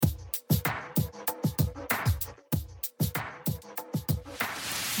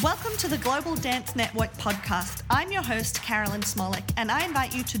Welcome to the Global Dance Network podcast. I'm your host, Carolyn Smolik, and I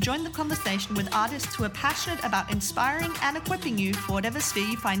invite you to join the conversation with artists who are passionate about inspiring and equipping you for whatever sphere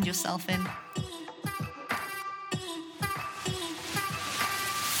you find yourself in.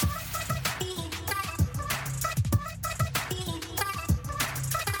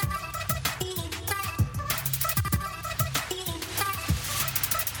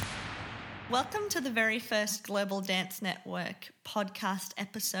 Welcome to the very first Global Dance Network podcast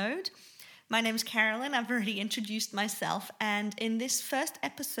episode. My name's Carolyn. I've already introduced myself, and in this first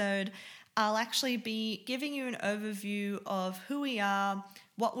episode, I'll actually be giving you an overview of who we are,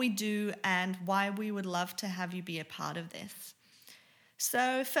 what we do, and why we would love to have you be a part of this.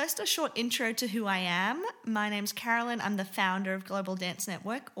 So first, a short intro to who I am. My name's Carolyn. I'm the founder of Global Dance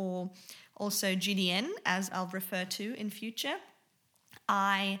Network, or also GDN, as I'll refer to in future.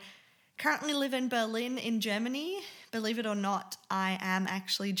 I currently live in Berlin in Germany. Believe it or not, I am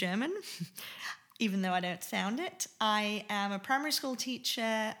actually German, even though I don't sound it. I am a primary school teacher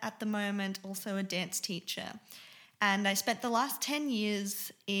at the moment, also a dance teacher. And I spent the last 10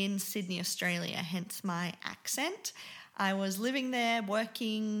 years in Sydney, Australia, hence my accent. I was living there,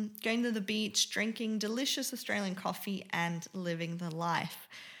 working, going to the beach, drinking delicious Australian coffee and living the life.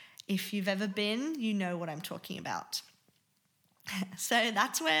 If you've ever been, you know what I'm talking about. So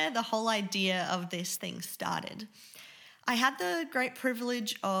that's where the whole idea of this thing started. I had the great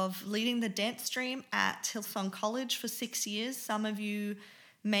privilege of leading the dance stream at Hillsong College for 6 years. Some of you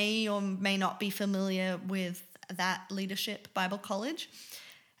may or may not be familiar with that leadership Bible college.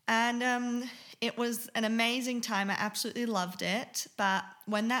 And it was an amazing time. I absolutely loved it. But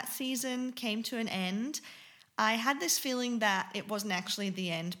when that season came to an end, I had this feeling that it wasn't actually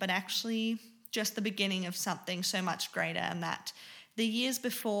the end, but actually just the beginning of something so much greater, and that the years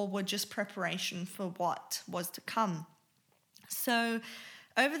before were just preparation for what was to come. So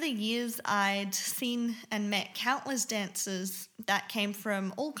over the years, I'd seen and met countless dancers that came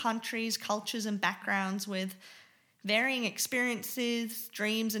from all countries, cultures, and backgrounds with varying experiences,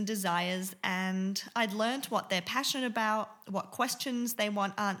 dreams, and desires, and I'd learned what they're passionate about, what questions they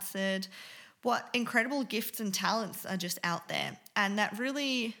want answered, what incredible gifts and talents are just out there, and that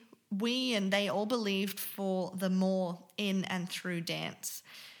really we and they all believed for the more in and through dance.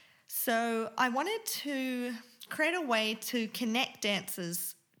 So I wanted to create a way to connect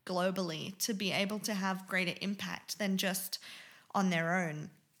dancers globally to be able to have greater impact than just on their own.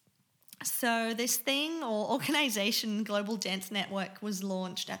 So this thing or organization, Global Dance Network, was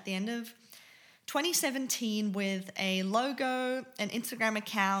launched at the end of 2017 with a logo, an Instagram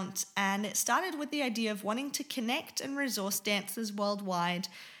account, and it started with the idea of wanting to connect and resource dancers worldwide,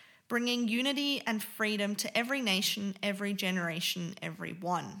 bringing unity and freedom to every nation, every generation,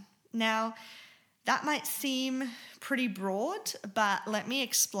 everyone. Now, that might seem pretty broad, but let me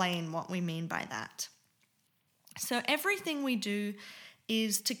explain what we mean by that. So everything we do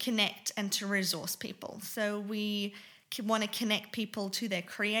is to connect and to resource people. So we want to connect people to their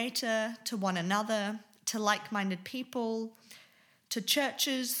creator, to one another, to like-minded people, to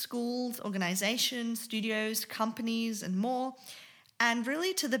churches, schools, organizations, studios, companies, and more. And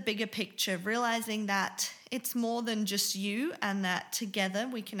really to the bigger picture, realizing that it's more than just you and that together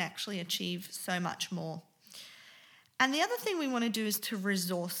we can actually achieve so much more. And the other thing we want to do is to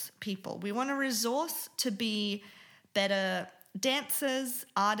resource people. We want to resource to be better dancers,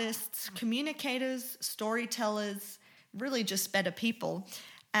 artists, communicators, storytellers, really just better people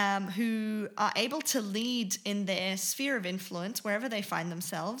who are able to lead in their sphere of influence wherever they find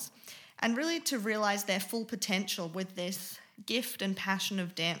themselves, and really to realize their full potential with this gift and passion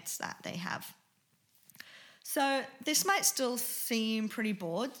of dance that they have. So this might still seem pretty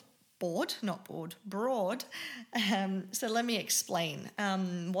broad. So let me explain.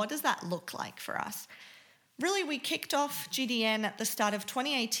 What does that look like for us? Really, we kicked off GDN at the start of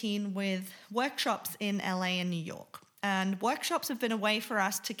 2018 with workshops in LA and New York. And workshops have been a way for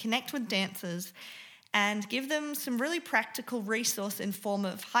us to connect with dancers and give them some really practical resource in form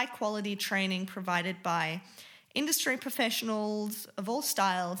of high quality training provided by industry professionals of all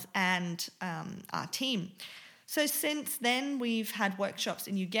styles and our team. So since then, we've had workshops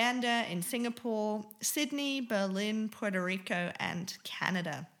in Uganda, in Singapore, Sydney, Berlin, Puerto Rico, and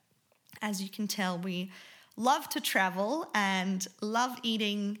Canada. As you can tell, we love to travel and love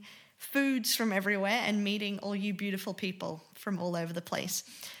eating foods from everywhere and meeting all you beautiful people from all over the place.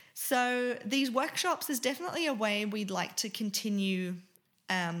 So these workshops is definitely a way we'd like to continue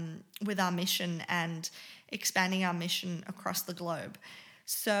with our mission and expanding our mission across the globe.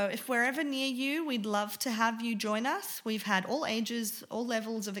 So if we're ever near you, we'd love to have you join us. We've had all ages, all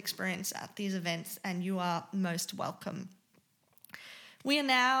levels of experience at these events, and you are most welcome. We are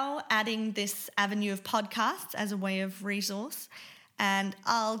now adding this avenue of podcasts as a way of resource, and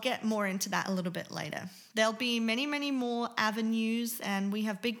I'll get more into that a little bit later. There'll be many, many more avenues, and we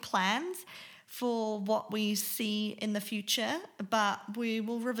have big plans for what we see in the future, but we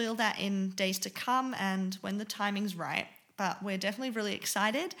will reveal that in days to come and when the timing's right. But we're definitely really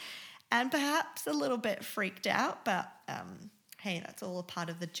excited and perhaps a little bit freaked out, but hey, that's all a part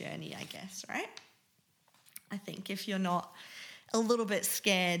of the journey, I guess, right? I think if you're not a little bit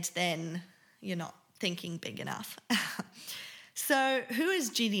scared, then you're not thinking big enough. So who is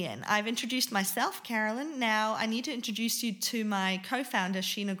GDN? I've introduced myself, Carolyn. Now I need to introduce you to my co-founder,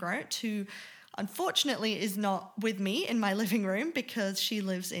 Sheena Grote, who unfortunately is not with me in my living room because she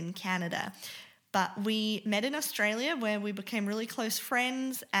lives in Canada. But we met in Australia where we became really close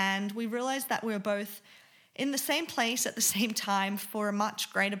friends, and we realized that we were both in the same place at the same time for a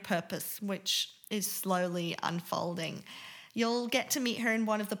much greater purpose, which is slowly unfolding. You'll get to meet her in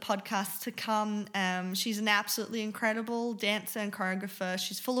one of the podcasts to come. She's an absolutely incredible dancer and choreographer.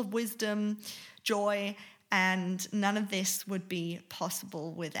 She's full of wisdom, joy, and none of this would be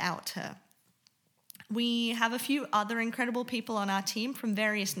possible without her. We have a few other incredible people on our team from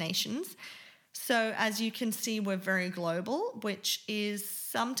various nations. So as you can see, we're very global, which is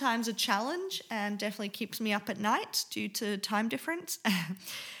sometimes a challenge and definitely keeps me up at night due to time difference.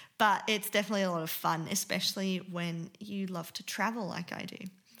 But it's definitely a lot of fun, especially when you love to travel like I do.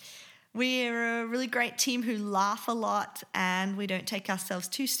 We're a really great team who laugh a lot and we don't take ourselves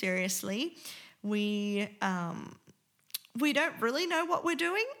too seriously. We don't really know what we're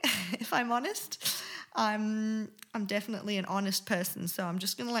doing, if I'm honest. I'm definitely an honest person, so I'm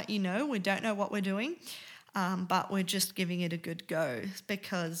just going to let you know we don't know what we're doing, but we're just giving it a good go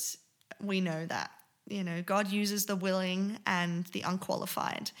because we know that. God uses the willing and the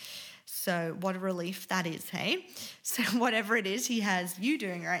unqualified. So what a relief that is, hey? So whatever it is he has you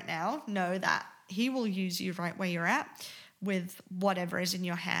doing right now, know that he will use you right where you're at with whatever is in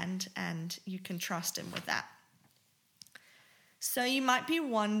your hand, and you can trust him with that. So you might be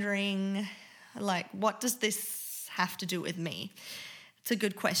wondering, what does this have to do with me? It's a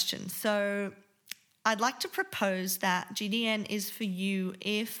good question. So I'd like to propose that GDN is for you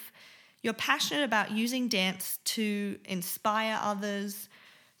if you're passionate about using dance to inspire others,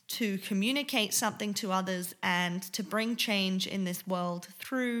 to communicate something to others, and to bring change in this world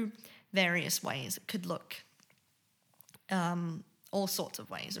through various ways. It could look all sorts of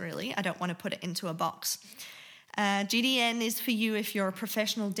ways, really. I don't want to put it into a box. GDN is for you if you're a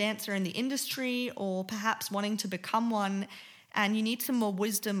professional dancer in the industry or perhaps wanting to become one and you need some more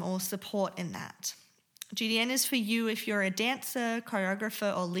wisdom or support in that. GDN is for you if you're a dancer,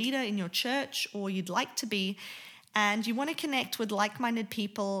 choreographer, or leader in your church, or you'd like to be, and you want to connect with like-minded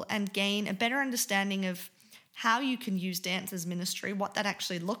people and gain a better understanding of how you can use dance as ministry, what that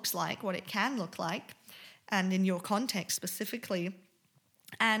actually looks like, what it can look like, and in your context specifically,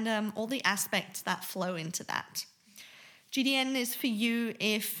 and all the aspects that flow into that. GDN is for you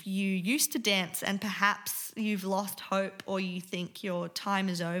if you used to dance and perhaps you've lost hope or you think your time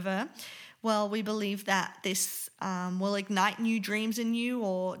is over. Well, we believe that this will ignite new dreams in you,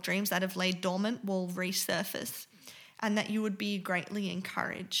 or dreams that have laid dormant will resurface, and that you would be greatly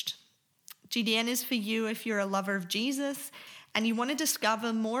encouraged. GDN is for you if you're a lover of Jesus and you want to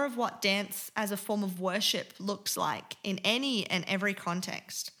discover more of what dance as a form of worship looks like in any and every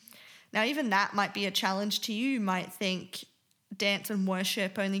context. Now, even that might be a challenge to you. You might think dance and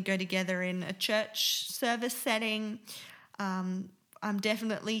worship only go together in a church service setting. I'm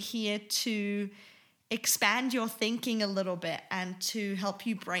definitely here to expand your thinking a little bit and to help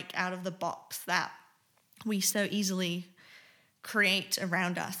you break out of the box that we so easily create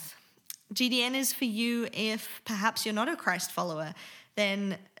around us. GDN is for you if perhaps you're not a Christ follower,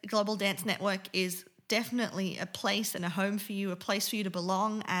 then Global Dance Network is definitely a place and a home for you, a place for you to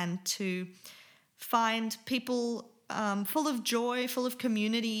belong and to find people full of joy, full of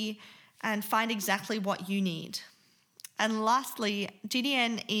community, and find exactly what you need. And lastly,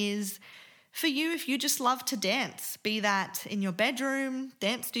 GDN is for you if you just love to dance, be that in your bedroom,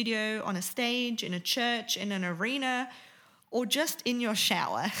 dance studio, on a stage, in a church, in an arena, or just in your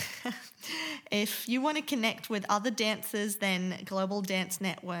shower. If you want to connect with other dancers, then Global Dance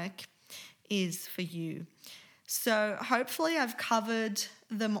Network is for you. So hopefully I've covered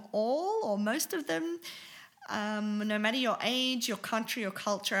them all or most of them. No matter your age, your country, or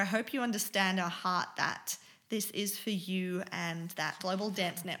culture, I hope you understand our heart that this is for you and that Global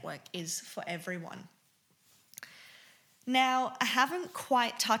Dance Network is for everyone. Now, I haven't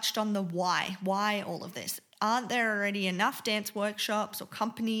quite touched on the why. Why all of this? Aren't there already enough dance workshops or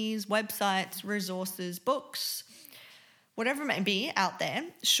companies, websites, resources, books, whatever it may be out there.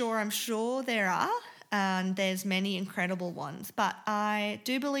 Sure, I'm sure there are, and there's many incredible ones, but I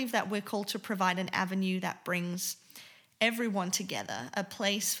do believe that we're called to provide an avenue that brings everyone together, a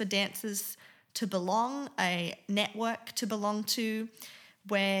place for dancers to belong, a network to belong to,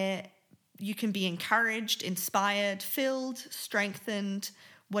 where you can be encouraged, inspired, filled, strengthened,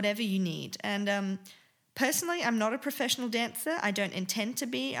 whatever you need. And personally, I'm not a professional dancer. I don't intend to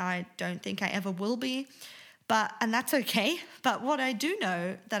be. I don't think I ever will be. And that's okay. But what I do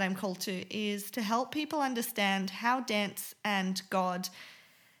know that I'm called to is to help people understand how dance and God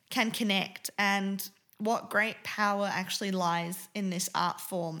can connect and what great power actually lies in this art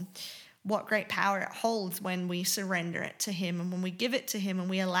form, what great power it holds when we surrender it to Him and when we give it to Him and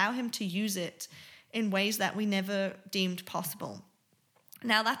we allow Him to use it in ways that we never deemed possible.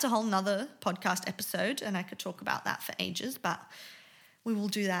 Now, that's a whole nother podcast episode, and I could talk about that for ages, but we will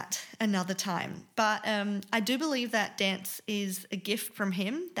do that another time. But I do believe that dance is a gift from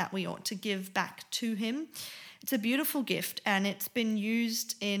Him that we ought to give back to Him. It's a beautiful gift, and it's been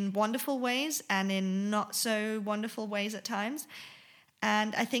used in wonderful ways and in not so wonderful ways at times.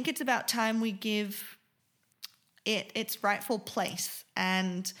 And I think it's about time we give it its rightful place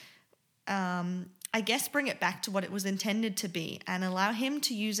and I guess bring it back to what it was intended to be and allow Him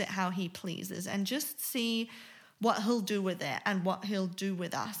to use it how He pleases and just see what He'll do with it and what He'll do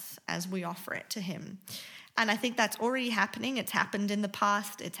with us as we offer it to Him. And I think that's already happening. It's happened in the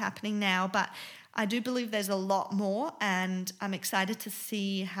past. It's happening now. But I do believe there's a lot more, and I'm excited to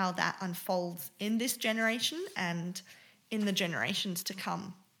see how that unfolds in this generation and in the generations to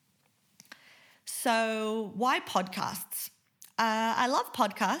come. So why podcasts? I love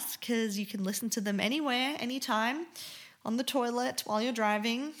podcasts because you can listen to them anywhere, anytime, on the toilet, while you're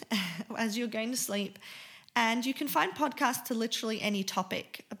driving, as you're going to sleep. And you can find podcasts to literally any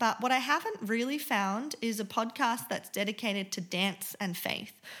topic. But what I haven't really found is a podcast that's dedicated to dance and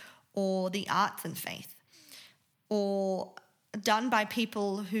faith, or the arts and faith, or done by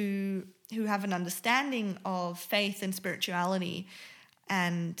people who have an understanding of faith and spirituality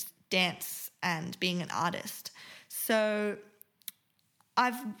and dance and being an artist. So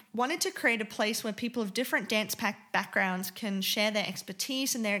I've wanted to create a place where people of different dance backgrounds can share their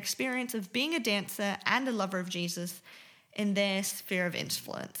expertise and their experience of being a dancer and a lover of Jesus in their sphere of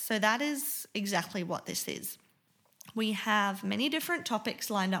influence. So that is exactly what this is. We have many different topics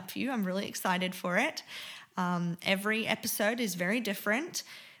lined up for you. I'm really excited for it. Every episode is very different.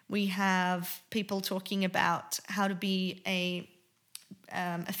 We have people talking about how to be a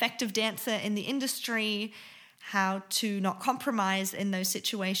effective dancer in the industry, how to not compromise in those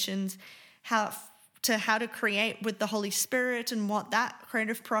situations, how to create with the Holy Spirit and what that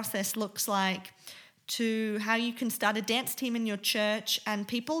creative process looks like, to how you can start a dance team in your church, and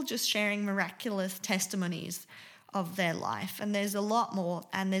people just sharing miraculous testimonies of their life. And there's a lot more,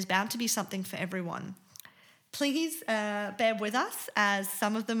 and there's bound to be something for everyone. Please bear with us, as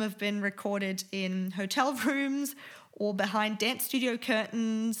some of them have been recorded in hotel rooms or behind dance studio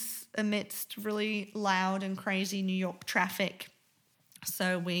curtains amidst really loud and crazy New York traffic.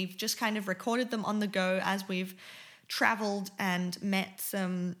 So we've just kind of recorded them on the go as we've traveled and met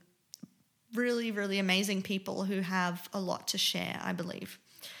some really, really amazing people who have a lot to share, I believe.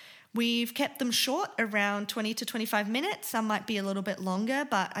 We've kept them short, around 20 to 25 minutes. Some might be a little bit longer,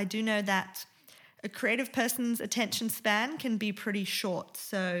 but I do know that a creative person's attention span can be pretty short.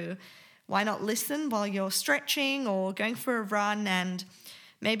 So why not listen while you're stretching or going for a run? And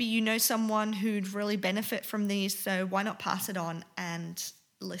maybe you know someone who'd really benefit from these, so why not pass it on and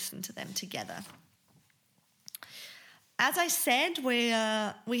listen to them together? As I said, we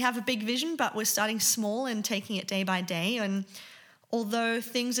have a big vision, but we're starting small and taking it day by day. And although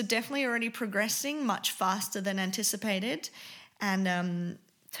things are definitely already progressing much faster than anticipated, and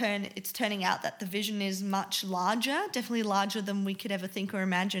it's turning out that the vision is much larger, definitely larger than we could ever think or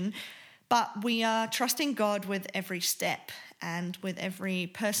imagine. But we are trusting God with every step and with every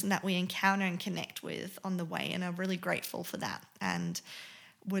person that we encounter and connect with on the way, and are really grateful for that. And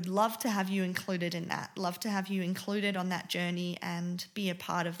would love to have you included in that, love to have you included on that journey and be a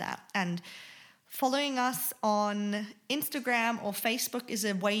part of that. And following us on Instagram or Facebook is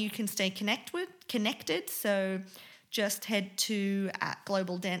a way you can stay connected. So just head to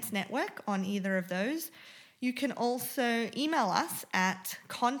 @Global Dance Network on either of those. You can also email us at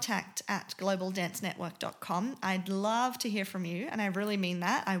contact@globaldancenetwork.com. I'd love to hear from you, and I really mean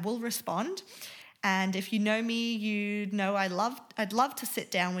that. I will respond. And if you know me, you know I'd love to sit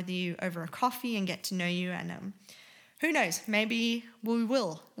down with you over a coffee and get to know you. And who knows, maybe we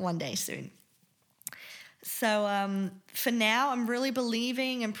will one day soon. So for now, I'm really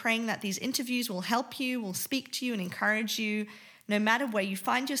believing and praying that these interviews will help you, will speak to you and encourage you no matter where you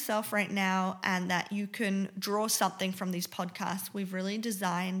find yourself right now, and that you can draw something from these podcasts. We've really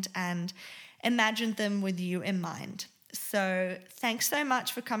designed and imagined them with you in mind. So thanks so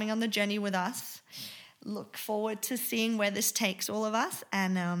much for coming on the journey with us. Look forward to seeing where this takes all of us,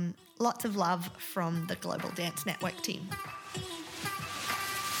 and lots of love from the Global Dance Network team.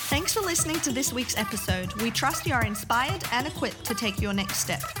 Thanks for listening to this week's episode. We trust you are inspired and equipped to take your next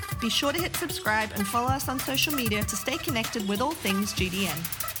step. Be sure to hit subscribe and follow us on social media to stay connected with all things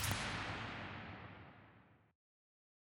GDN.